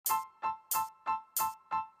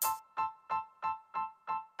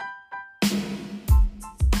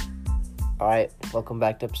Alright, welcome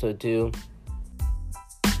back to episode 2.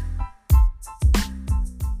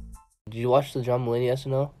 Did you watch the John Mulaney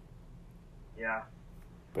SNL? Yeah.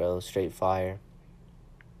 Bro, straight fire.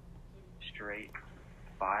 Straight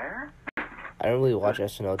fire? I don't really watch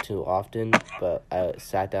SNL too often, but I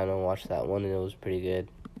sat down and watched that one and it was pretty good.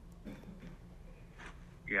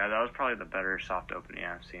 Yeah, that was probably the better soft opening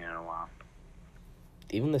I've seen in a while.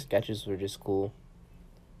 Even the sketches were just cool.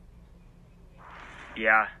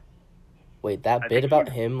 Yeah. Wait, that bit about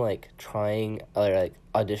him, like, trying, or, like,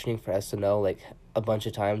 auditioning for SNL, like, a bunch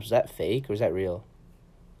of times, was that fake or was that real?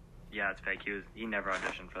 Yeah, it's fake. He never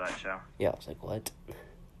auditioned for that show. Yeah, I was like, what?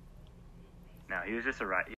 No, he was just a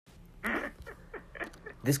rat.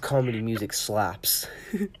 This comedy music slaps.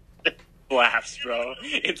 Slaps, bro.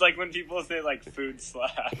 It's like when people say, like, food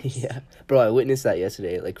slaps. Yeah. Bro, I witnessed that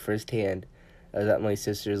yesterday, like, firsthand. I was at my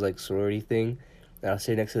sister's, like, sorority thing, and I was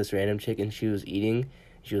sitting next to this random chick, and she was eating.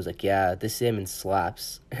 She was like, yeah, this salmon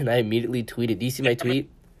slaps. And I immediately tweeted, do you see my tweet?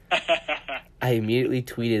 I immediately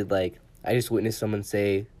tweeted, like, I just witnessed someone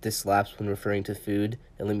say, this slaps when referring to food,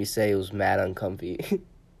 and let me say it was mad uncomfy.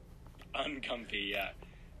 Uncomfy, yeah.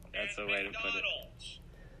 That's the way to put it.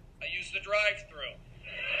 I use the drive-thru.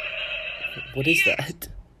 What is that?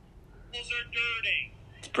 Those are dirty.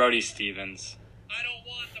 It's Brody Stevens. I don't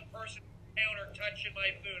want the person counter touching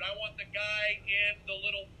my food. I want the guy in the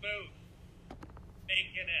little booth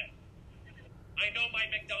making it. I know my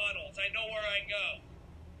McDonald's. I know where I go.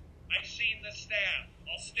 I've seen the staff.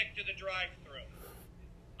 I'll stick to the drive-thru.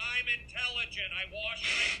 I'm intelligent. I wash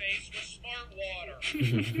my face with smart water.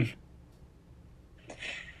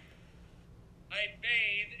 I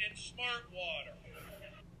bathe in smart water.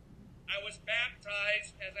 I was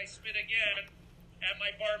baptized, as I spit again, at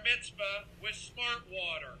my bar mitzvah with smart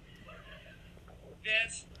water.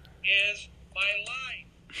 This is my life.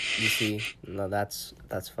 You see? No, that's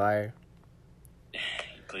fire.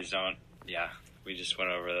 Please don't. Yeah, we just went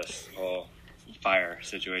over this whole fire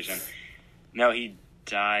situation. No, he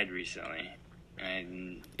died recently.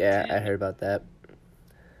 Yeah, I heard about that.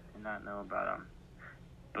 Did not know about him.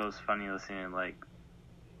 But it was funny listening, like...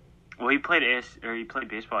 Well, he played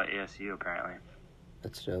baseball at ASU, apparently.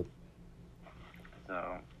 That's dope.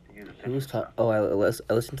 So, he was a Who was pitcher, talking? Oh, I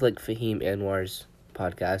listened to, like, Fahim Anwar's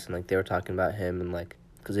podcast, and, like, they were talking about him, and, like,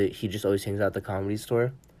 because he just always hangs out at the Comedy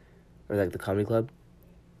Store, or, like, the Comedy Club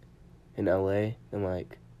in LA, and,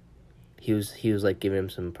 like, he was like, giving him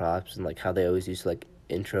some props, and, like, how they always used to, like,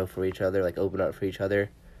 intro for each other, like, open up for each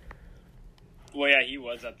other. Well, yeah, he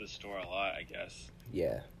was at the store a lot, I guess.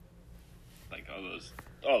 Yeah. Like,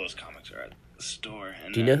 all those comics are at the store.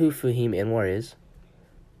 And Do you know who Fahim Anwar is?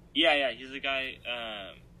 Yeah, he's the guy,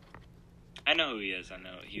 I know who he is. I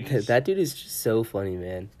know he was... That dude is just so funny,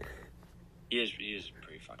 man. He is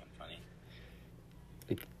pretty fucking funny.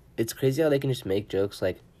 Like, it's crazy how they can just make jokes,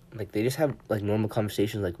 like they just have, like, normal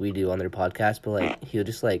conversations like we do on their podcast, but, like, he'll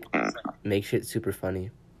just, like, make shit super funny.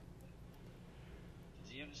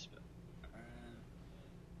 Does he have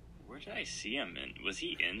where did I see him in? Was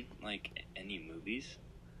he in, like, any movies?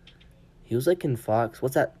 He was, like, in Fox.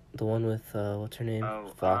 What's that? The one with, what's her name?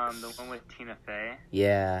 Oh, Fox. the one with Tina Fey?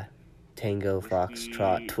 Yeah. Tango,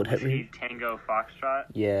 Foxtrot, whatever. Was he Tango Foxtrot?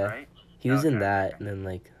 Yeah. Right? He was in Okay. that, and then,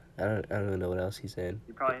 like, I don't really know what else he's in.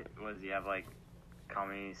 He probably, he have, like,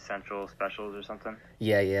 Comedy Central specials or something?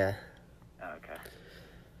 Yeah. Oh,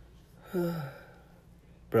 okay.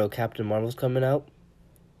 Bro, Captain Marvel's coming out.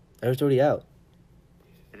 It's already out.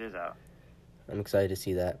 It is out. I'm excited to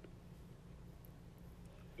see that.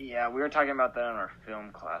 Yeah, we were talking about that in our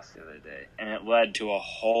film class the other day, and it led to a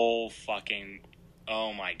whole fucking...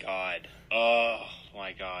 Oh, my God.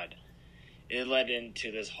 It led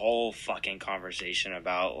into this whole fucking conversation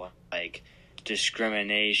about, like,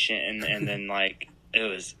 discrimination, and then, like,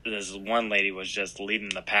 this one lady was just leading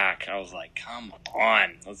the pack. I was like, come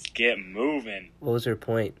on, let's get moving. What was her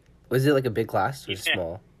point? Was it, like, a big class or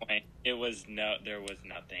small? There was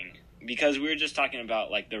nothing. Because we were just talking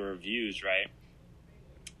about, like, the reviews, right?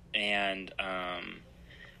 And,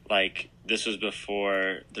 like, this was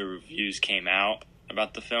before the reviews came out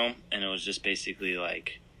about the film, and it was just basically,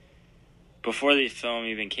 like, before the film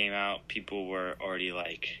even came out, people were already,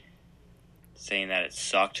 like, saying that it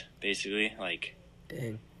sucked, basically. Like,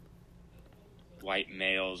 Dang. White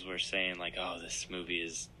males were saying, like, oh, this movie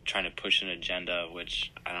is trying to push an agenda,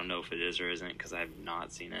 which I don't know if it is or isn't, because I have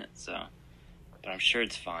not seen it, so. But I'm sure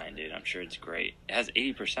it's fine, dude. I'm sure it's great. It has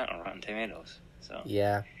 80% on Rotten Tomatoes, so.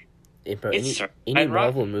 Yeah. Bro, It's any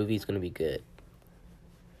Marvel movie is going to be good.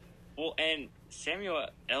 Well, and Samuel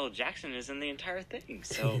L. Jackson is in the entire thing,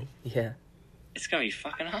 so Yeah. it's going to be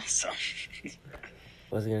fucking awesome.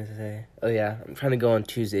 What was I gonna say? Oh yeah, I'm trying to go on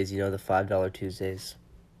Tuesdays. You know, the $5 Tuesdays.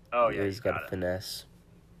 Oh You yeah, always you got got to it. finesse,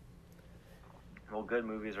 Well, good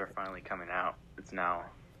movies are finally coming out. It's now,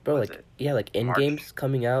 bro. what is Like it? yeah, like March? Endgame's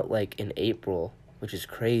coming out like in April, which is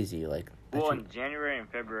crazy. Like that Well, should, in January and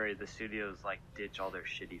February, the studios like ditch all their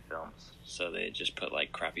shitty films, so they just put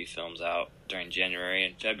like crappy films out during January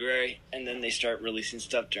and February, and then they start releasing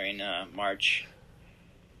stuff during March.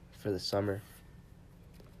 for the summer.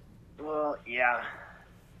 Well, yeah,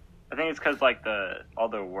 I think it's because like all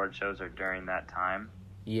the award shows are during that time,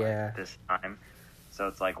 Yeah, this time, so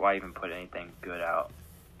it's like why even put anything good out?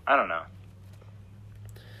 I don't know.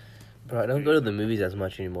 bro. I don't go to the movies as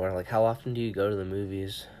much anymore. Like, how often do you go to the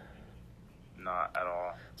movies? Not at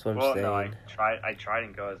all. That's what I'm Well, saying. no, I try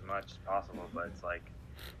and go as much as possible, but it's like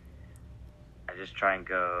I just try and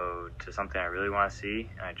go to something I really want to see,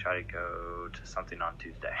 and I try to go to something on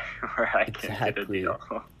Tuesday where I can get a Exactly. deal.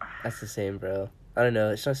 That's the same, bro. I don't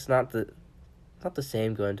know. It's just not the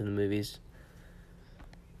same going to the movies.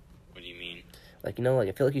 What do you mean? Like, you know, like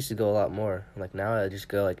I feel like you used to go a lot more. Like now I just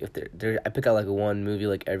go like if I pick out like one movie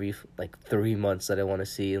like every like 3 months that I want to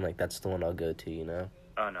see, and like that's the one I'll go to. You know.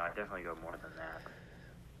 Oh no, I definitely go more than that.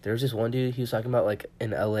 There was this one dude, he was talking about, like,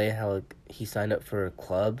 in LA, how, like, he signed up for a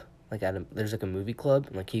club, like, there's, like, a movie club,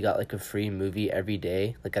 and, like, he got, like, a free movie every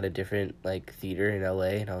day, like, at a different, like, theater in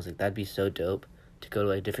LA, and I was like, that'd be so dope, to go to,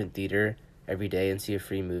 like, a different theater every day and see a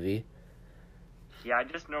free movie. Yeah, I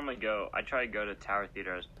just normally I try to go to Tower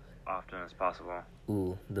Theater as often as possible.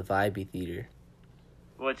 Ooh, the Vibey Theater.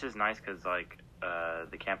 Which is nice because, like,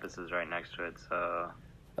 the campus is right next to it, so...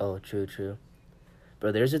 Oh, true.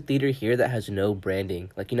 Bro, there's a theater here that has no branding.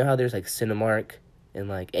 Like, you know how there's, like, Cinemark and,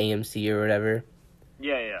 like, AMC or whatever?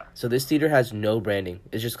 Yeah. So this theater has no branding.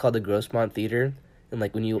 It's just called the Grossmont Theater. And,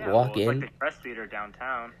 like, when you walk it's in... like the Crest Theater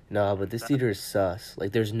downtown. No, but this theater is sus.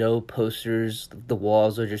 Like, there's no posters. The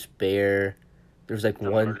walls are just bare. There's, like, It's a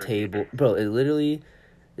one murder table. theater. Bro, it literally...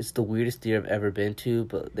 It's the weirdest theater I've ever been to,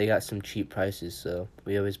 but they got some cheap prices, so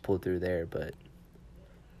we always pull through there, but...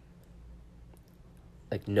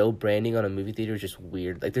 Like, no branding on a movie theater is just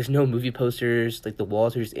weird. Like, there's no movie posters. Like, the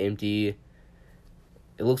walls are just empty.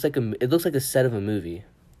 It looks like a set of a movie.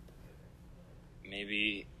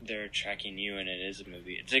 Maybe they're tracking you and it is a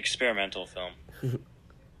movie. It's an experimental film.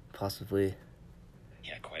 Possibly.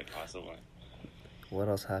 Yeah, quite possibly. What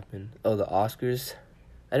else happened? Oh, the Oscars.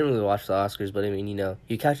 I didn't really watch the Oscars, but I mean, you know,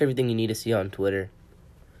 you catch everything you need to see on Twitter.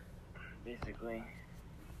 Basically.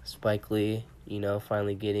 Spike Lee, you know,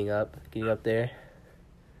 finally getting up there.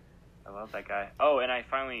 I love that guy. Oh, and I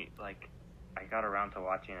finally, I got around to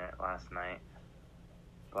watching it last night.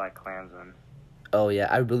 Black Klansman. Oh, yeah,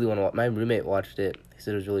 I really want to watch. My roommate watched it. He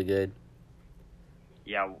said it was really good.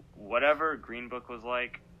 Yeah, whatever Green Book was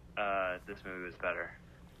like, this movie was better.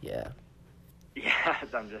 Yeah. Yeah,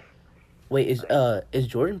 I'm just... Wait, is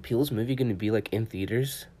Jordan Peele's movie going to be, like, in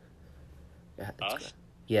theaters? Yeah, Us?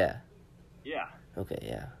 Yeah. Yeah. Okay,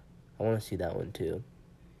 yeah. I want to see that one, too.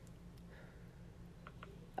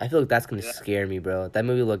 I feel like that's going to scare me, bro. That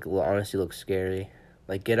movie honestly looks scary.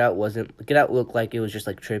 Like, Get Out looked like it was just,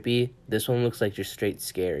 like, trippy. This one looks like just straight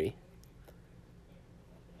scary.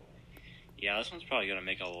 Yeah, this one's probably going to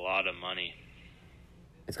make a lot of money.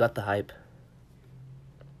 It's got the hype.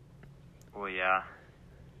 Well, yeah.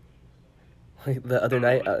 Like, the other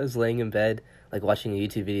night, I was laying in bed, like, watching a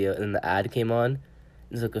YouTube video, and then the ad came on.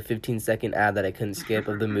 It was, like, a 15-second ad that I couldn't skip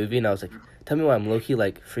of the movie, and I was like, tell me why I'm low-key,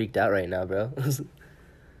 like, freaked out right now, bro.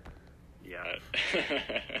 Yeah.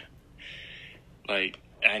 Like,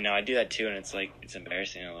 I know, I do that too, and it's, like, it's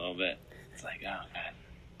embarrassing a little bit. It's like, oh,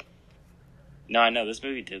 God. No, I know, this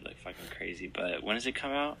movie did, like, fucking crazy, but when does it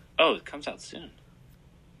come out? Oh, it comes out soon.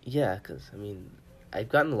 Yeah, because, I mean, I've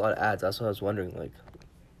gotten a lot of ads. That's what I was wondering, like...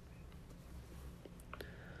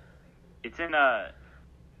 It's in Santa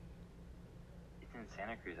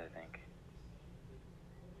Cruz, I think.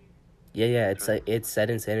 Yeah, it's set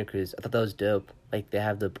in Santa Cruz. I thought that was dope. Like, they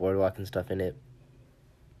have the boardwalk and stuff in it.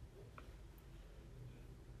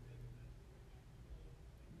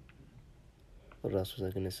 What else was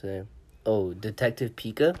I gonna say? Oh, Detective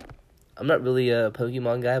Pika? I'm not really a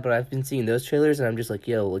Pokemon guy, but I've been seeing those trailers, and I'm just like,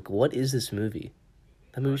 yo, like, what is this movie?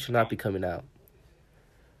 That movie should not be coming out.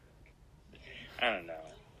 I don't know.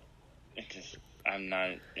 I'm not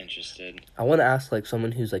interested. I want to ask, like,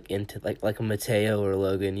 someone who's, like, into, like a Mateo or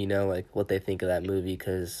Logan, you know, like, what they think of that movie,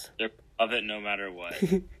 because... They're of it no matter what.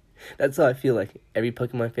 That's how I feel, like, every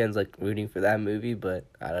Pokemon fan's, like, rooting for that movie, but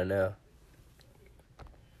I don't know.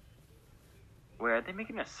 Wait, are they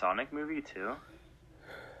making a Sonic movie, too?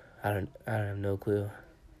 I have no clue.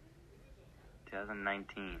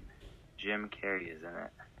 2019. Jim Carrey is in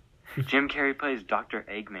it. Jim Carrey plays Dr.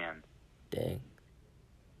 Eggman. Dang.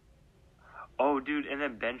 Oh, dude, and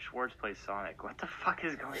then Ben Schwartz plays Sonic. What the fuck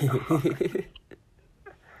is going on?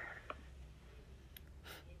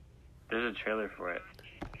 There's a trailer for it.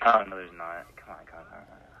 Oh, no, there's not. Come on.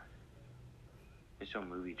 Official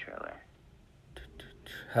movie trailer.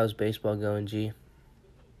 How's baseball going, G?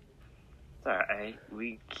 It's alright.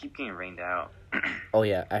 We keep getting rained out. Oh,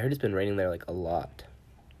 yeah. I heard it's been raining there, like, a lot.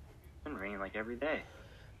 It's been raining, like, every day.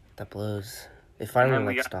 That blows. It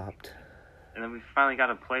finally, like, stopped. And then we finally got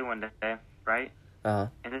to play one day, right? Uh-huh.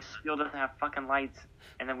 And this field doesn't have fucking lights.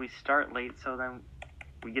 And then we start late, so then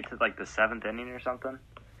we get to, like, the 7th inning or something.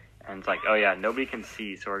 And it's like, oh, yeah, nobody can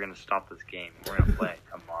see, so we're going to stop this game. We're going to play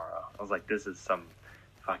tomorrow. I was like, this is some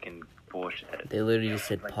fucking bullshit. They literally just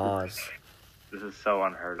said Like, pause. This is so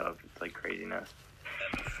unheard of. It's, like, craziness.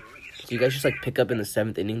 Do you guys just, like, pick up in the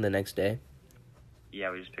 7th inning the next day?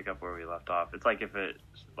 Yeah, we just pick up where we left off. It's like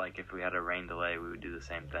if we had a rain delay, we would do the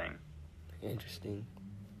same thing. Interesting.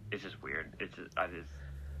 It's just weird. It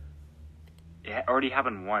already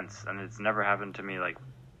happened once, and it's never happened to me, like,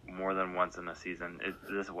 more than once in a season.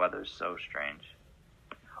 This weather's so strange.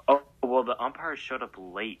 Oh, well, the umpires showed up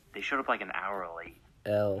late. They showed up like an hour late.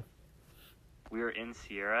 L. We were in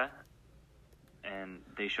Sierra, and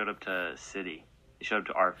they showed up to City. They showed up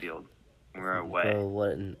to our field. We were away. Bro,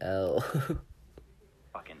 what an L.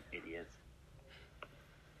 Fucking idiots.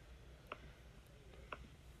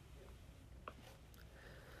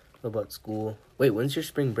 What about school? Wait, when's your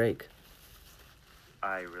spring break?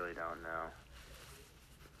 I really don't know.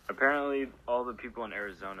 Apparently, all the people in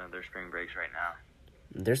Arizona, their spring breaks right now.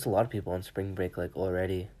 There's a lot of people on spring break, like,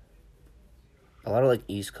 already. A lot of, like,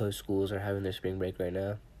 East Coast schools are having their spring break right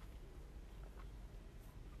now.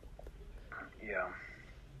 Yeah.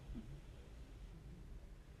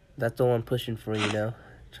 That's all I'm pushing for, you know?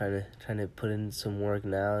 Trying to put in some work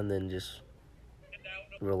now and then just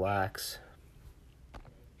relax.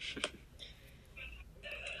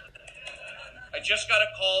 I just got a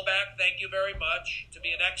call back, thank you very much, to be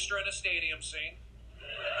an extra in a stadium scene.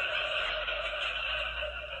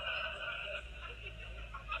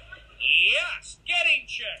 Yes, getting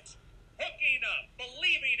chicks, hooking up,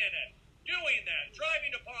 believing in it, doing that, driving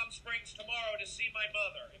to Palm Springs tomorrow to see my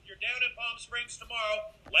mother. If you're down in Palm Springs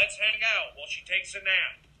tomorrow, let's hang out while she takes a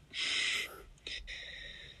nap.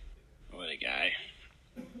 What a guy.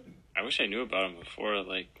 I wish I knew about him before.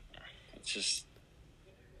 Like, it's just...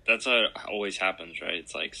 That's how it always happens, right?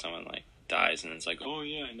 It's like someone, like, dies and it's like, oh,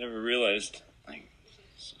 yeah, I never realized. Like,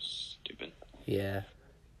 so stupid. Yeah.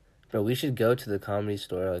 Bro, we should go to the Comedy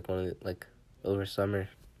Store, like, over summer.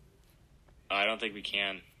 I don't think we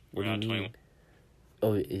can. We're What not do you 21. mean?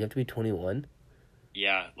 Oh, you have to be 21?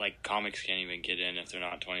 Yeah, like, comics can't even get in if they're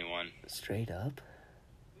not 21. Straight up?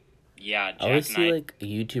 Yeah, I always Jack see, Knight. like,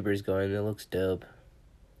 YouTubers going, it looks dope.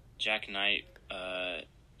 Jack Knight,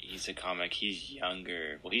 he's a comic. He's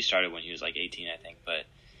younger. Well, he started when he was, like, 18, I think. But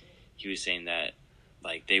he was saying that,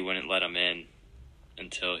 like, they wouldn't let him in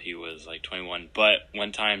until he was, like, 21. But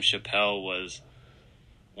one time Chappelle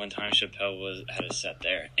had a set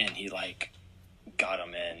there, and he, like, got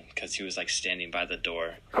him in because he was, like, standing by the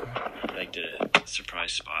door. He, like, did a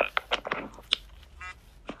surprise spot.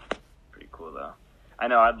 Pretty cool, though. I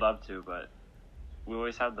know, I'd love to, but we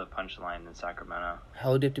always have the Punchline in Sacramento.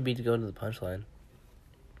 How old do you have to be to go to the Punchline?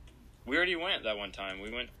 We already went that one time.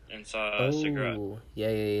 We went and saw Cigarette. Oh,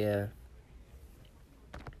 yeah.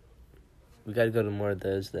 We gotta go to more of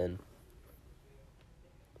those then.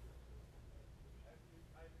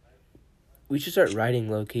 We should start writing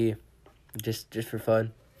low-key. Just for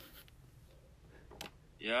fun.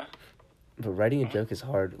 Yeah? But writing a joke is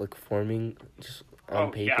hard. Like, forming just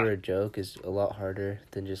on paper yeah. a joke is a lot harder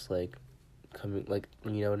than just, like, coming, like,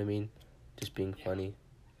 you know what I mean? Just being funny.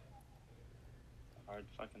 Hard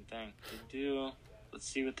fucking thing to do. Let's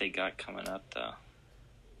see what they got coming up, though.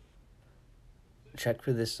 Check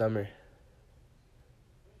for this summer.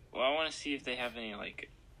 Well, I want to see if they have any, like...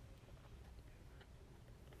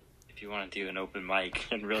 If you want to do an open mic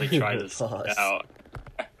and really try this Pause. out.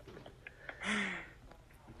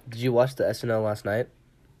 Did you watch the SNL last night?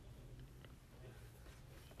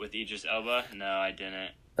 With Idris Elba? No, I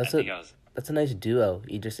didn't. That's a nice duo.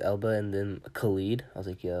 Idris Elba and then Khalid. I was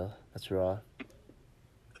like, yo, that's raw.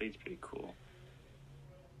 Khalid's pretty cool.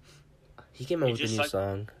 He came out He with a just new like-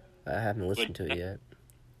 song. I haven't listened to it yet.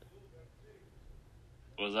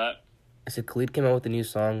 What was that? I said Khalid came out with a new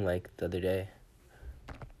song, like, the other day.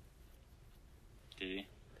 Did he?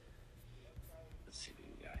 Let's see what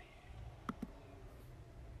we got here.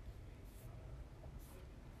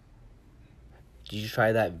 Did you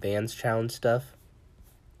try that Vans challenge stuff?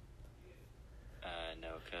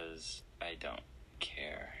 No, because because I don't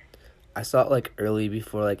care. I saw it like early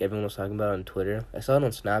before like everyone was talking about it on Twitter. I saw it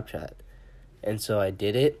on Snapchat. And so I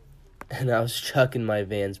did it, and I was chucking my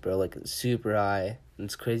Vans, bro, like super high. And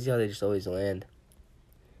it's crazy how they just always land.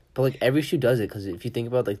 But like every shoe does it, because if you think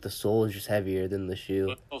about like the sole is just heavier than the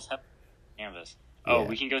shoe. Canvas. Oh, Yeah.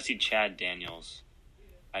 we can go see Chad Daniels.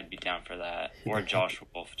 I'd be down for that. Or Josh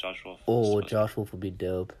Wolf. Josh Wolf. Oh, Josh Wolf would be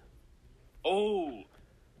dope. Oh!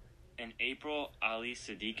 In April, Ali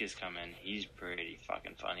Sadiq is coming. He's pretty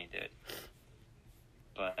fucking funny, dude.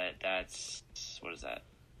 But that's... What is that?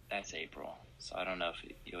 That's April. So I don't know if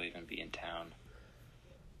you'll even be in town.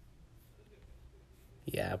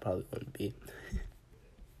 Yeah, I probably wouldn't be.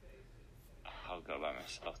 I'll go by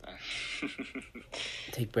myself then.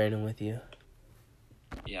 Take Brandon with you.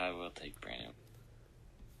 Yeah, I will take Brandon.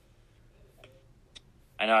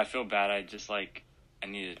 I know, I feel bad. I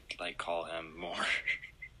need to, call him more.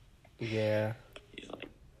 Yeah. He's like,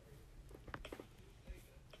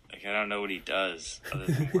 I don't know what he does other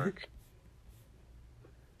than work.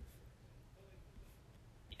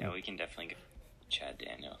 Yeah, we can definitely get Chad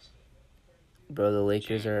Daniels. Bro, the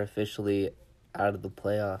Lakers are officially out of the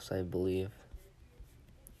playoffs, I believe.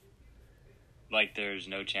 Like, there's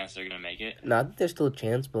no chance they're going to make it? Not that there's still a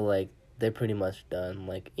chance, but, like, they're pretty much done.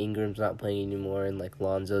 Like, Ingram's not playing anymore, and, like,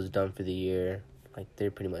 Lonzo's done for the year. Like,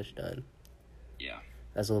 they're pretty much done. Yeah.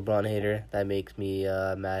 As a LeBron hater, that makes me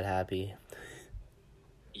mad happy.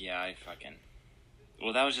 Yeah,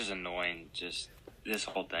 Well, that was just annoying. Just, this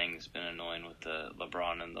whole thing's been annoying with the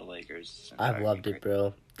LeBron and the Lakers. I've loved it,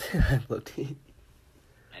 bro. I've loved it.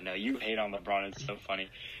 I know, you hate on LeBron. It's so funny.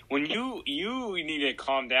 When you need to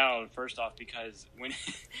calm down, first off, because when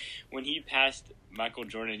he passed Michael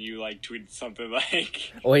Jordan, you, tweeted something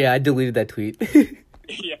like... Oh, yeah, I deleted that tweet.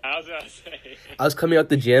 Yeah, I was about to say. I was coming out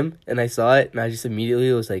the gym, and I saw it, and I just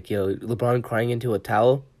immediately was like, yo, LeBron crying into a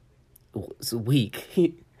towel? It's weak.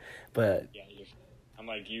 But... Yeah, I'm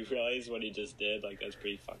like, you realize what he just did? Like, that's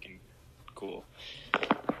pretty fucking cool.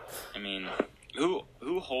 I mean, who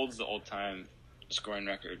holds the all-time scoring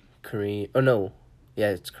record? Kareem. Oh, no. Yeah,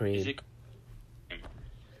 it's Kareem. Is it?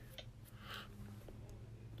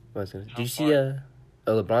 Did you see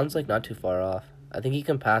LeBron's not too far off. I think he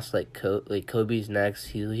can pass Kobe's next.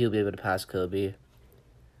 He'll be able to pass Kobe.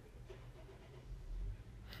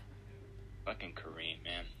 Fucking Kareem,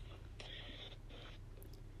 man.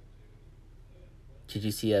 Did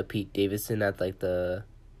you see Pete Davidson at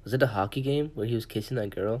was it a hockey game where he was kissing that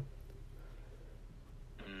girl?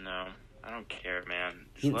 No, I don't care, man.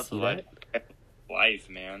 You didn't see that? Life,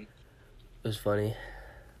 man. It was funny.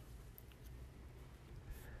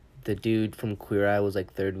 The dude from Queer Eye was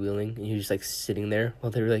third wheeling, and he was just sitting there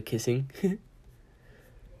while they were kissing.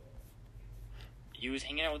 He was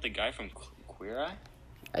hanging out with the guy from Queer Eye?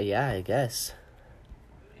 Yeah, I guess.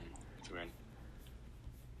 That's weird.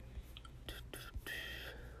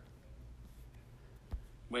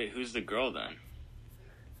 Wait, who's the girl then?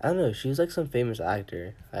 I don't know. She was some famous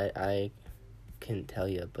actor. I couldn't tell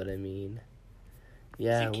you, but I mean,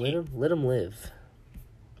 yeah, let him live.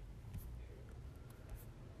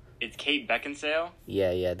 It's Kate Beckinsale?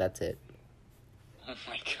 Yeah, that's it. Oh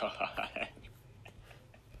my god.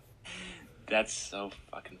 That's so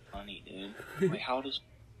fucking funny, dude. Wait, how old is...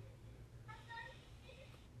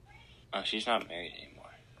 Oh, she's not married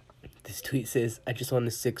anymore. This tweet says, I just want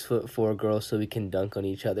a 6'4" girl so we can dunk on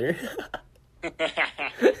each other.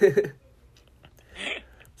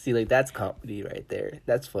 See, that's comedy right there.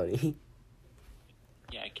 That's funny.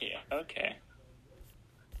 Yeah, okay.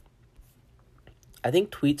 I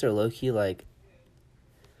think tweets are low-key,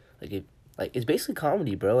 it's basically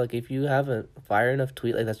comedy, bro. If you have a fire enough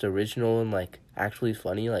tweet, that's original and, actually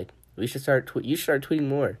funny, you should start tweeting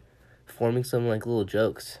more. Forming some, little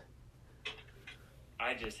jokes.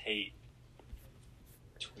 I just hate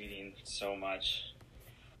tweeting so much.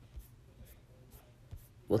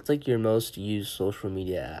 What's, your most used social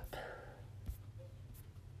media app?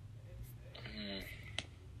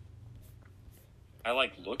 I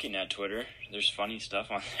like looking at Twitter. There's funny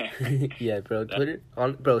stuff on there. Yeah, bro. Twitter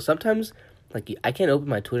sometimes I can't open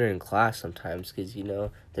my Twitter in class sometimes because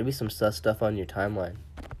there be some stuff on your timeline.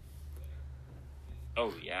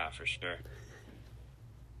 Oh yeah, for sure.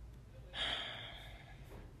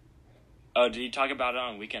 Oh, did you talk about it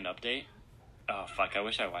on Weekend Update? Oh fuck! I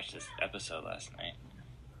wish I watched this episode last night.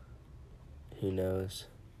 Who knows?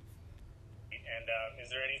 And is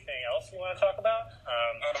there anything else you want to talk about?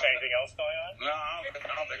 Anything else going on? No, I don't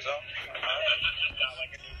think so. Not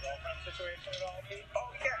a new girlfriend situation at all, Pete? Oh,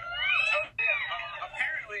 yeah.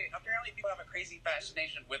 Apparently people have a crazy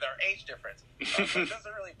fascination with our age difference. But it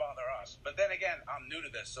doesn't really bother us. But then again, I'm new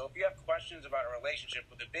to this, so if you have questions about a relationship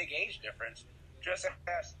with a big age difference, just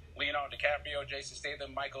ask Leonardo DiCaprio, Jason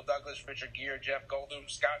Statham, Michael Douglas, Richard Gere, Jeff Goldblum,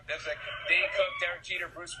 Scott Disick, Dane Cook, Derek Jeter,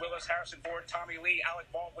 Bruce Willis, Harrison Ford, Tommy Lee,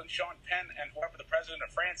 Alec Baldwin, Sean Penn, and whoever the president of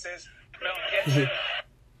France is, Mel Gibson,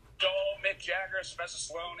 Joel, Mick Jagger, Sylvester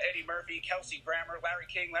Stallone, Eddie Murphy, Kelsey Grammer, Larry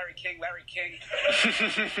King, Stewart, and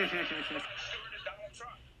Donald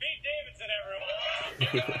Trump. Pete Davidson,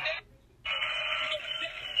 everyone.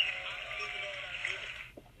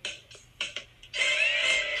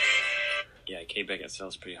 Yeah, Kate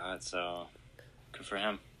Beckinsale's pretty hot, so good for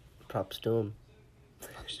him. Props to him.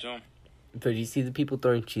 Props to him. But do you see the people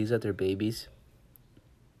throwing cheese at their babies?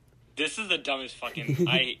 This is the dumbest fucking...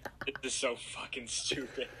 This is so fucking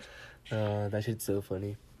stupid. That shit's so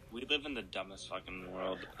funny. We live in the dumbest fucking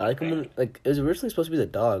world. I like them when, like, it was originally supposed to be the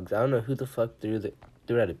dogs. I don't know who the fuck threw it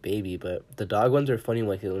at a baby, but the dog ones are funny,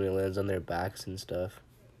 like, when it lands on their backs and stuff.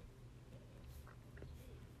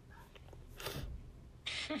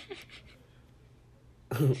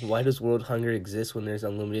 Why does world hunger exist when there's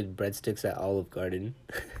unlimited breadsticks at Olive Garden?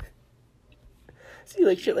 See,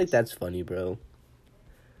 like, shit like that's funny, bro.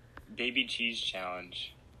 Baby cheese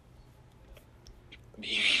challenge.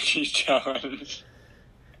 Baby cheese challenge.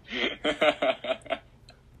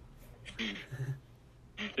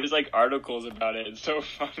 There's, like, articles about it. It's so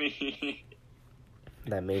funny.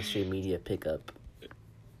 That mainstream media pickup.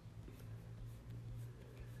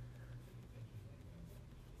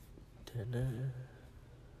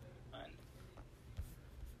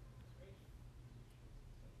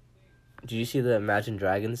 Did you see the Imagine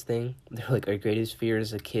Dragons thing? They're like, our greatest fear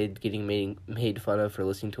is a kid getting made fun of for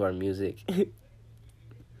listening to our music.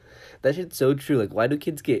 That shit's so true. Like, why do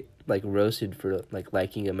kids get, like, roasted for, like,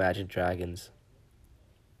 liking Imagine Dragons?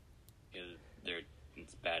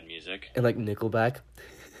 It's bad music. And, like, Nickelback.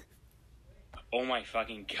 Oh my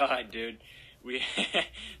fucking god, dude.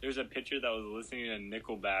 There's a picture that was listening to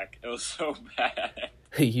Nickelback. It was so bad.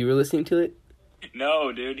 You were listening to it?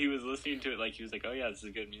 No, dude, he was listening to it like he was like, "Oh yeah, this is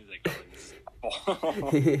good music."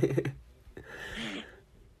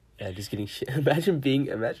 Yeah, just getting shit. Imagine being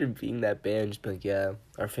that band. Just be like, yeah,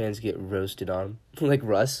 our fans get roasted on, like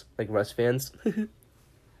Russ fans.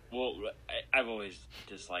 Well, I've always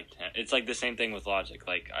disliked him. It's like the same thing with Logic.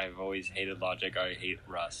 Like, I've always hated Logic. I hate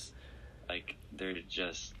Russ. Like, they're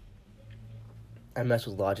just. I mess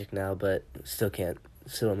with Logic now, but still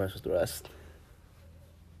don't mess with Russ.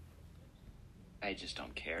 I just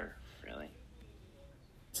don't care, really.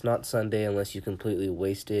 It's not Sunday unless you completely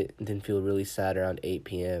waste it and then feel really sad around 8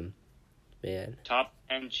 p.m. Man. Top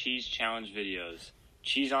 10 cheese challenge videos.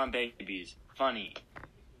 Cheese on babies. Funny.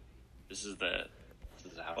 This is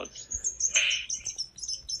how it's...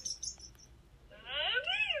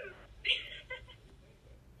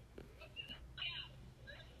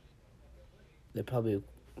 They probably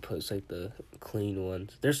post, like, the clean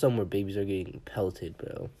ones. There's some where babies are getting pelted,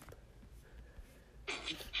 bro.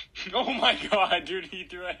 Oh my god, dude, he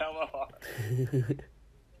threw it hella hard.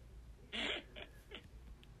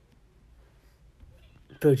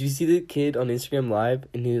 Bro, did you see the kid on Instagram Live?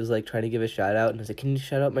 And he was, like, trying to give a shout-out. And I was like, can you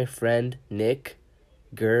shout out my friend, Nick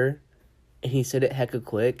Gurr? And he said it hecka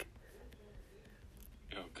quick.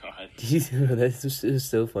 Oh god. Did you see that? It was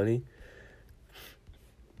so funny.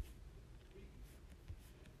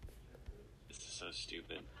 This is so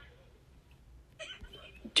stupid.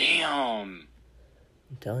 Damn!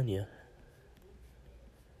 I'm telling you.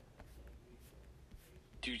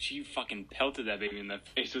 Dude, she fucking pelted that baby in the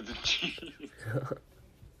face with the cheese.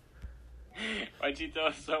 Why'd she throw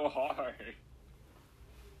it so hard?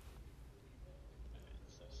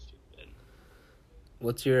 It's so stupid.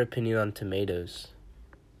 What's your opinion on tomatoes?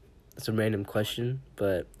 It's a random question,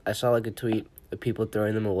 but I saw, like, a tweet of people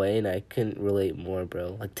throwing them away, and I couldn't relate more,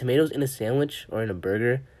 bro. Like, tomatoes in a sandwich or in a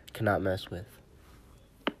burger, cannot mess with.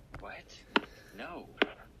 What? No.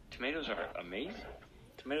 Tomatoes are amazing.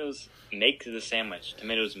 Tomatoes make the sandwich.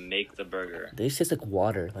 Tomatoes make the burger. They just taste like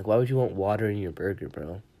water. Like, why would you want water in your burger,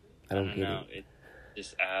 bro? I don't get know. it. It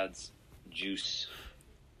just adds juice.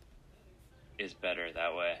 Is better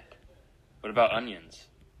that way. What about onions?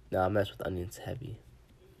 No, I mess with onions heavy.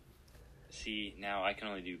 See, now I can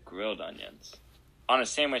only do grilled onions. On a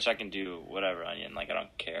sandwich, I can do whatever onion. Like, I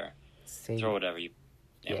don't care. Same. Throw whatever you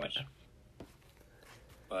sandwich. Yeah.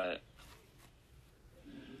 But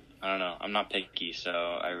I don't know. I'm not picky, so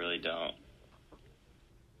I really don't.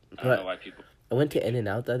 I don't know why people. I went to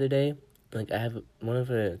In-N-Out the other day. Like, I have one of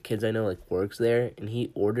the kids I know, like, works there, and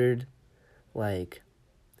he ordered, like,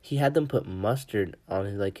 he had them put mustard on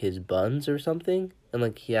his buns or something, and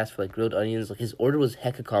like he asked for like grilled onions. Like his order was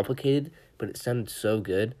hecka complicated, but it sounded so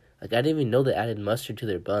good. Like I didn't even know they added mustard to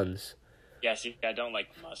their buns. Yeah, see, I don't like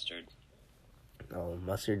mustard. Oh,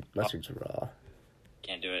 mustard's raw.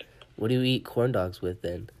 Can't do it. What do you eat corn dogs with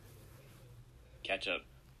then? Ketchup,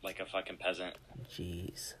 like a fucking peasant.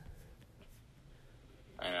 Jeez.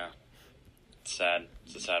 I know. It's sad.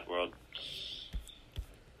 It's a sad world.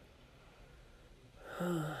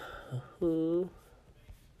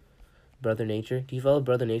 Brother Nature. Do you follow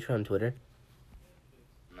Brother Nature on Twitter?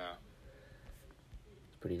 No.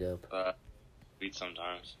 It's pretty dope. But tweet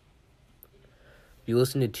sometimes. You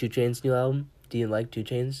listen to 2 Chainz' new album? Do you like 2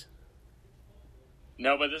 Chainz?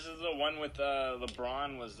 No, but this is the one with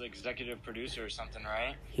LeBron was the executive producer or something,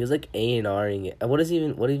 right? He was like A&Ring it. What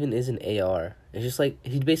even is an AR? It's just like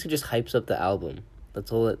he basically just hypes up the album.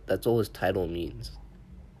 That's all his title means.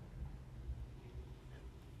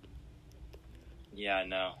 Yeah,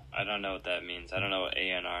 no. I don't know what that means. I don't know what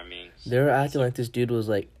A&R means. They were acting like this dude was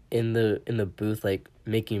like in the booth like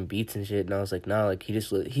making beats and shit, and I was like, nah, like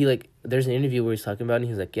he like there's an interview where he's talking about it, and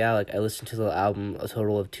he's like, yeah, like I listened to the album a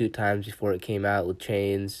total of 2 times before it came out with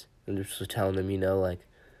Chainz, and just was telling them, like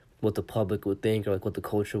what the public would think or like what the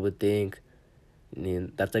culture would think.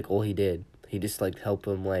 And that's like all he did. He just like helped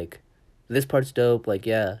them like this part's dope, like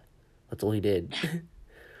yeah, that's all he did.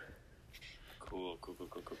 Cool.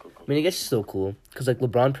 I mean, I guess it's still cool because like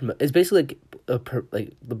LeBron it's basically like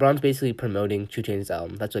LeBron's basically promoting 2 Chainz'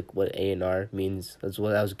 album. That's like what A&R means. That's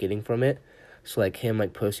what I was getting from it. So like him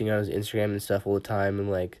like posting on his Instagram and stuff all the time, and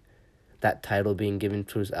like that title being given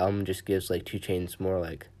to his album just gives like 2 Chainz more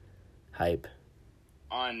like hype.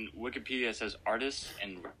 On Wikipedia it says artists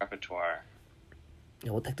and repertoire.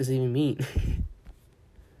 Yeah, what the heck does it even mean?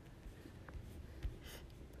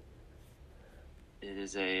 It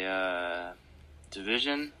is a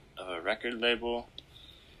division of a record label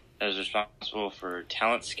that is responsible for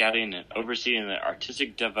talent scouting and overseeing the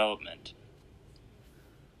artistic development.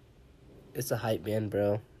 It's a hype band,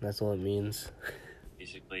 bro. That's all it means.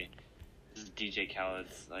 Basically, this is DJ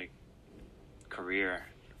Khaled's like career.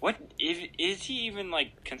 What is he even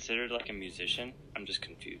like considered like a musician? I'm just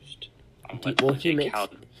confused.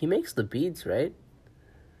 He makes the beats, right?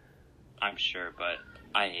 I'm sure, but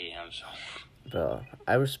I hate him so. Bro,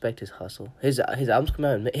 I respect his hustle. His albums come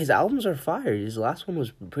out. His albums are fire. His last one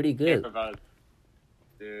was pretty good.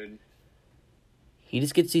 Dude. He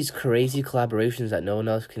just gets these crazy collaborations that no one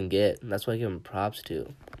else can get, and that's why I give him props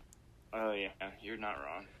to. Oh yeah, you're not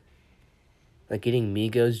wrong. Like getting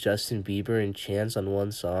Migos, Justin Bieber, and Chance on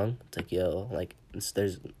one song. It's like, yo, like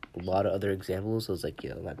there's a lot of other examples. I was like,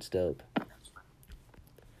 yo, that's dope.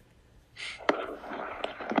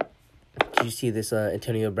 Did you see this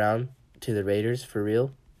Antonio Brown to the Raiders for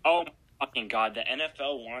real? Oh fucking god, the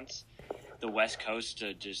NFL wants the West Coast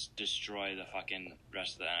to just destroy the fucking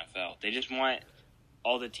rest of the NFL. They just want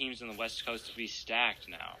all the teams in the West Coast to be stacked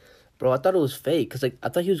now. Bro, I thought it was fake because like I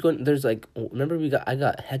thought he was going. There's like remember I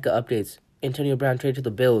got hecka updates. Antonio Brown traded to the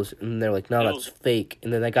Bills, and they're like, no, that's fake.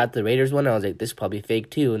 And then I got the Raiders one, and I was like, this is probably fake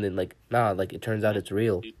too. And then like, nah, like it turns out it's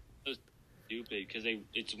real. It's so stupid because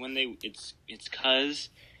it's because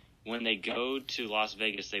when they go to Las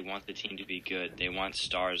Vegas, they want the team to be good. They want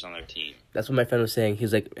stars on their team. That's what my friend was saying. He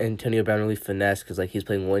was like, Antonio Brown really finessed because like he's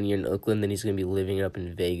playing 1 year in Oakland, then he's gonna be living it up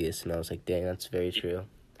in Vegas. And I was like, dang, that's very true.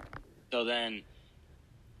 So then,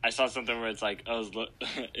 I saw something where it's like, oh,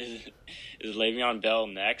 is Le'Veon Bell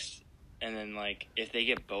next? And then like, if they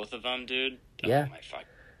get both of them, dude, yeah. Oh my fuck.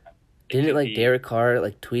 Didn't like Derek Carr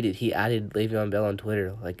like tweeted he added Le'VeonEll on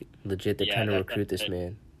Twitter, like legit they're trying to recruit this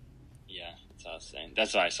man. Yeah, that's what I was saying.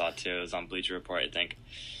 That's what I saw too. It was on Bleacher Report, I think.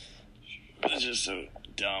 It's just so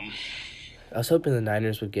dumb. I was hoping the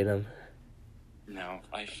Niners would get him. No,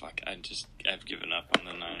 I've given up on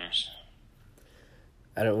the Niners.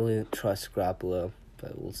 I don't really trust Garoppolo,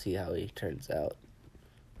 but we'll see how he turns out.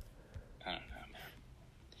 I don't know, man.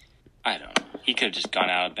 I don't know. He could have just gone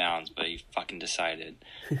out of bounds, but he fucking decided,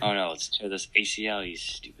 oh no, let's tear this ACL, you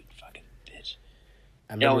stupid fucking bitch.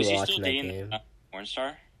 I remember is he watching still that dating game.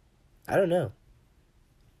 Pornstar? I don't know.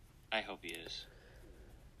 I hope he is.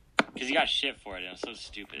 Because he got shit for it, and it was so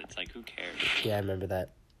stupid. It's like, who cares? Yeah, I remember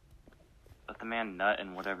that. Let the man nut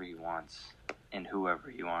in whatever he wants, and whoever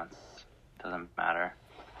he wants. Doesn't matter.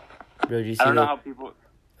 Bro, did you see I don't know how people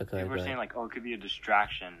Okay, are saying, like, oh, it could be a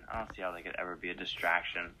distraction. I don't see how they could ever be a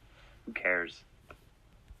distraction. Who cares?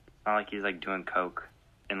 It's not like he's, like, doing coke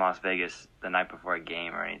in Las Vegas the night before a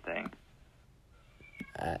game or anything.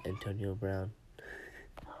 At Antonio Brown.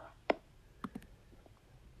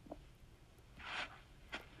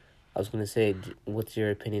 was gonna say, what's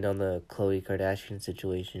your opinion on the Khloe Kardashian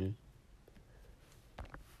situation?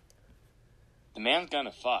 The man's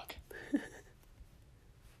gonna fuck. Are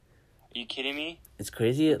you kidding me? It's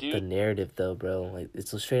crazy Dude. the narrative though, bro. Like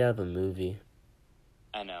it's straight out of a movie.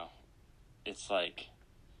 I know. It's like,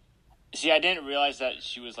 see, I didn't realize that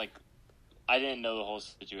she was like, I didn't know the whole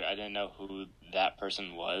situation. I didn't know who that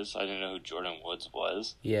person was. I didn't know who Jordan Woods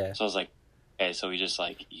was. Yeah. So I was like, okay, so he just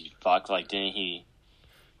like, he fucked, like, didn't he?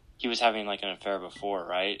 He was having like an affair before,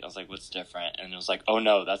 right? I was like, what's different? And it was like, oh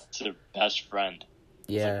no, that's their best friend.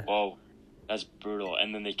 Yeah. Like, whoa, that's brutal.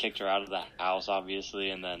 And then they kicked her out of the house, obviously,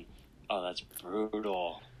 and then, oh, that's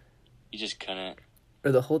brutal. You just couldn't.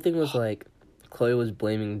 Or the whole thing was like, Khloe was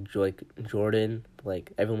blaming Jordan.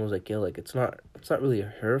 Like everyone was like, "Yo, like it's not really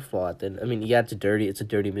her fault." Then I mean, yeah, it's a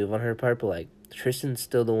dirty move on her part, but like Tristan's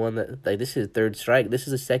still the one that like this is third strike. This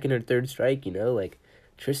is a second or third strike, you know. Like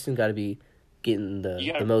Tristan got to be getting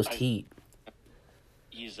the most heat.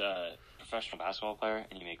 He's a professional basketball player,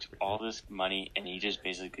 and he makes all this money, and he just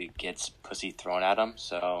basically gets pussy thrown at him.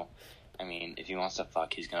 So, I mean, if he wants to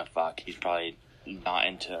fuck, he's gonna fuck. He's probably not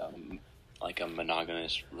into like a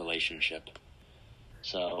monogamous relationship.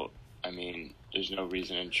 So, I mean, there's no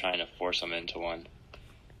reason in trying to force him into one.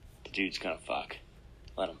 The dude's gonna fuck.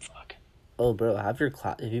 Let him fuck. Oh, bro, have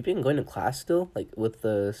you been going to class still? Like with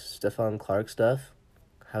the Stephon Clark stuff?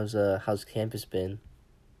 How's campus been?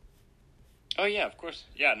 Oh yeah, of course.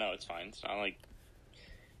 Yeah, no, it's fine. It's not like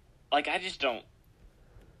I just don't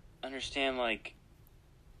understand like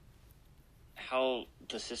how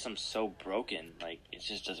the system's so broken. Like it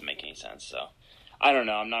just doesn't make any sense. So I don't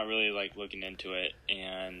know. I'm not really like looking into it,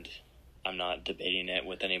 and I'm not debating it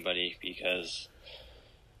with anybody because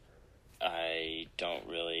I don't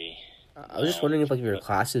really. I was just wondering if like your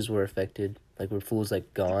classes were affected, like were fools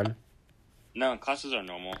like gone. No, classes are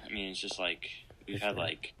normal. I mean, it's just like we've had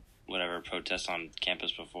like whatever protests on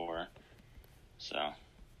campus before, so I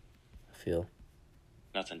feel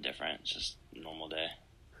nothing different. It's just a normal day.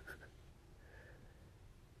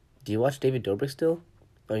 Do you watch David Dobrik still?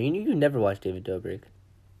 Oh, you never watch David Dobrik.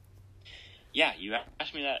 Yeah, you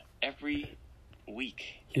ask me that every week.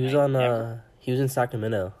 He was he was in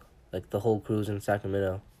Sacramento. Like the whole crew was in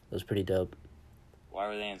Sacramento. It was pretty dope. Why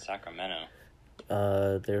were they in Sacramento?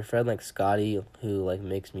 Their friend like Scotty, who like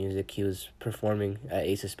makes music, he was performing at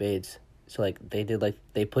Ace of Spades. So like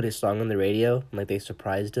they put his song on the radio and like they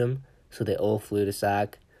surprised him. So they all flew to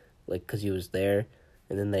Sac, like cause he was there,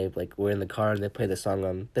 and then they like were in the car and they played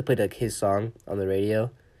like his song on the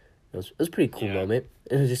radio. It was a pretty cool moment.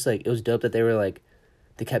 It was just like it was dope that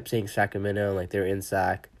they kept saying Sacramento and like they were in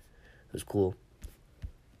Sac. It was cool.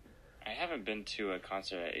 I haven't been to a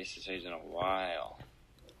concert at Ace of Spades in a while.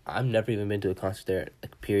 I've never even been to a concert there,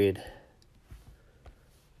 like, period.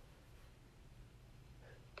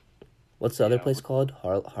 What's the other place called?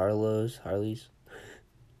 Harley's?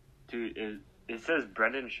 Dude, it says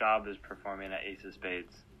Brendan Schaub is performing at Ace of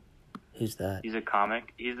Spades. Who's that? He's a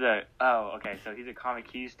comic. He's a comic.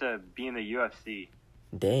 He used to be in the UFC.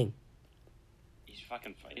 Dang. He's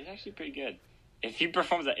fucking funny. He's actually pretty good. If he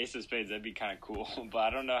performs at Ace of Spades, that'd be kind of cool. But I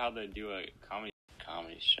don't know how they do a comedy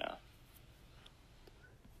show.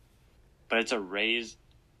 But it's a raised.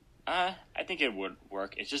 I think it would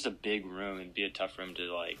work. It's just a big room. It'd be a tough room to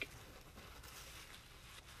like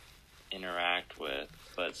interact with.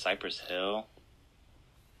 But Cypress Hill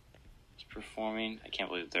is performing. I can't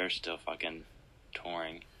believe they're still fucking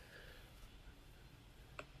touring.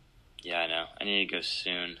 Yeah, I know. I need to go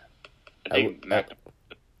soon. I think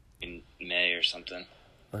in May or something.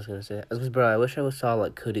 I was gonna say, bro, I wish I saw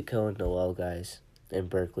like Kudiko and Noel guys in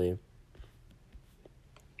Berkeley.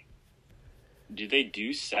 Do they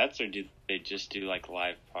do sets or do they just do like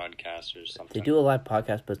live podcasts or something? They do a live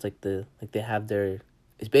podcast, but it's like they have their.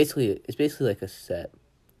 It's basically like a set,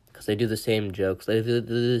 because they do the same jokes. They do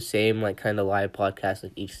the same like kind of live podcast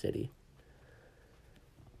like each city.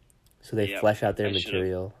 So they flesh out their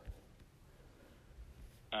material.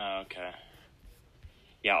 Oh, okay.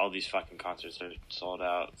 Yeah, all these fucking concerts are sold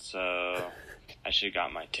out, so I should have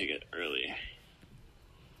got my ticket early.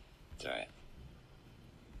 It's alright.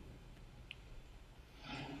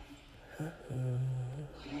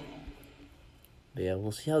 But yeah,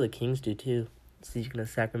 we'll see how the Kings do too. Speaking of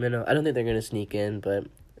Sacramento, I don't think they're gonna sneak in, but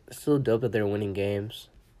it's still dope that they're winning games.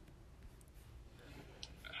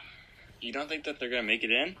 You don't think that they're gonna make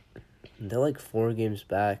it in? They're like 4 games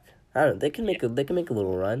back. I don't know. They can make a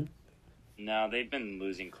little run. No, they've been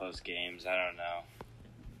losing close games. I don't know.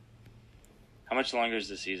 How much longer is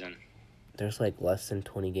the season? There's like less than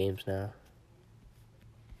 20 games now.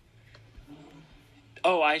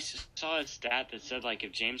 Oh, I saw a stat that said like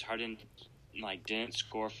if James Harden like didn't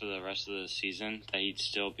score for the rest of the season, that he'd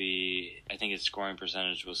still be. I think his scoring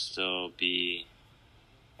percentage will still be,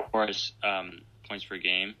 or his points per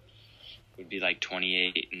game would be like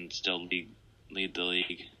 28 and still lead the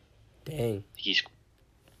league. Dang. He's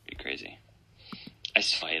pretty crazy. I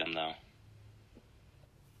still hate him though.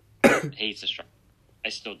 Hate's a strong. I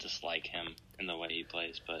still dislike him in the way he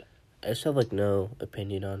plays, but I just have like no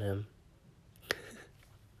opinion on him.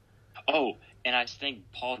 oh, and I think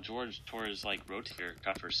Paul George tore his like rotator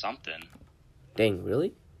cuff or something. Dang,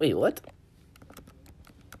 really? Wait, what?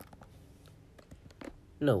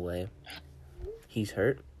 No way. He's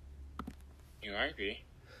hurt? You agree?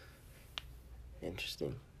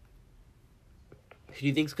 Interesting. Who do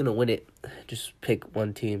you think's gonna win it? Just pick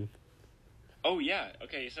one team. Oh yeah.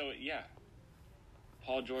 Okay. So yeah,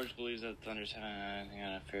 Paul George believes that Thunder's having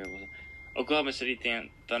an affair with Oklahoma City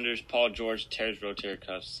Thunder's Paul George tears rotator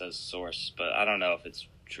cuff, says source, but I don't know if it's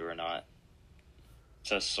true or not. It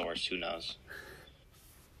says source. Who knows?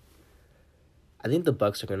 I think the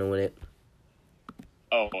Bucks are gonna win it.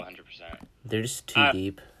 Oh, 100%. They're just too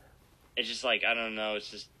deep. It's just like, I don't know.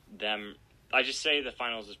 It's just them. I just say the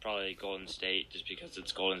finals is probably Golden State just because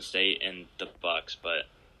it's Golden State and the Bucks, but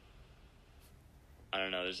I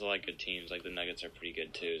don't know. There's a lot of good teams. Like the Nuggets are pretty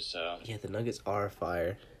good too. So Yeah, the Nuggets are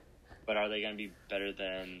fire. but are they going to be better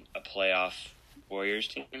than a playoff Warriors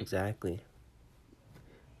team? Exactly.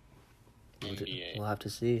 NBA. We'll have to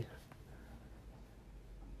see.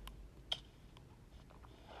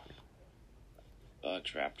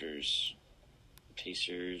 Bucks, Raptors,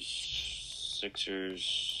 Pacers,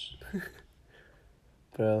 Sixers.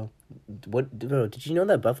 Bro, did you know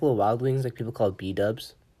that Buffalo Wild Wings, like, people call it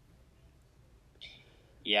B-dubs?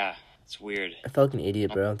 Yeah, it's weird. I felt like an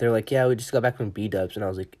idiot, bro. They're like, yeah, we just got back from B-dubs. And I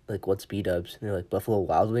was like, what's B-dubs? And they're like, Buffalo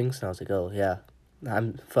Wild Wings? And I was like, oh, yeah.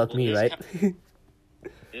 Fuck me, right?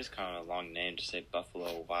 It is kind of a long name to say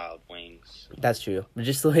Buffalo Wild Wings. That's true. But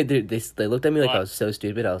just the way they looked at me like What? I was so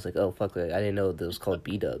stupid. I was like, oh, fuck, like, I didn't know that was called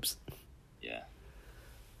B-dubs. Yeah.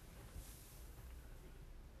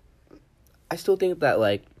 I still think that,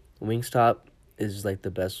 like, Wingstop is, like,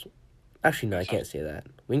 the best. Actually, no, I can't say that.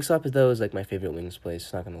 Wingstop, though, is, like, my favorite wings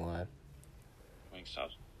place. Not gonna lie.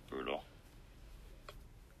 Wingstop's brutal.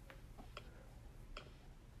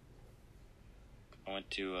 I went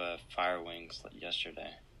to Fire Wings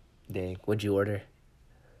yesterday. Dang, what'd you order?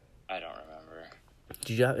 I don't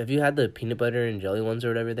remember. Have you had the peanut butter and jelly ones or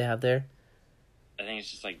whatever they have there? I think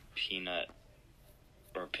it's just like peanut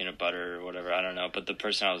or peanut butter or whatever. I don't know. But the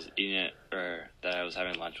person I was eating it or that I was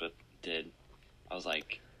having lunch with did. I was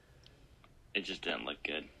like, it just didn't look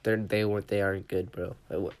good. They aren't good, bro.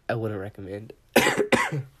 I wouldn't recommend.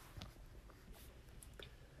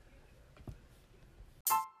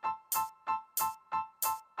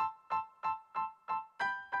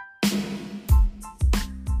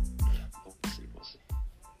 We'll see.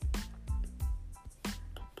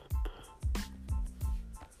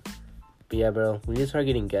 But yeah, bro, we need to start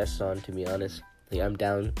getting guests on, to be honest. Like, I'm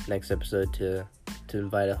down next episode to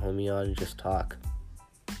invite a homie on and just talk.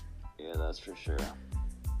 Yeah, that's for sure.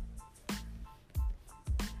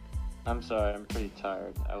 I'm sorry, I'm pretty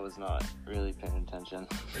tired. I was not really paying attention.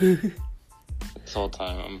 This whole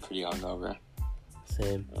time, I'm pretty hungover.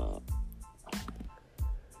 Same.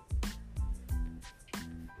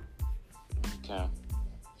 Okay.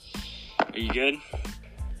 Are you good?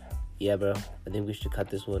 Yeah, bro. I think we should cut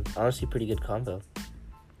this one. Honestly, pretty good combo.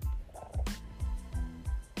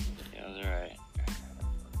 Yeah, it was alright.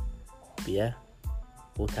 But yeah,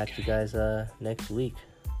 we'll catch you guys next week.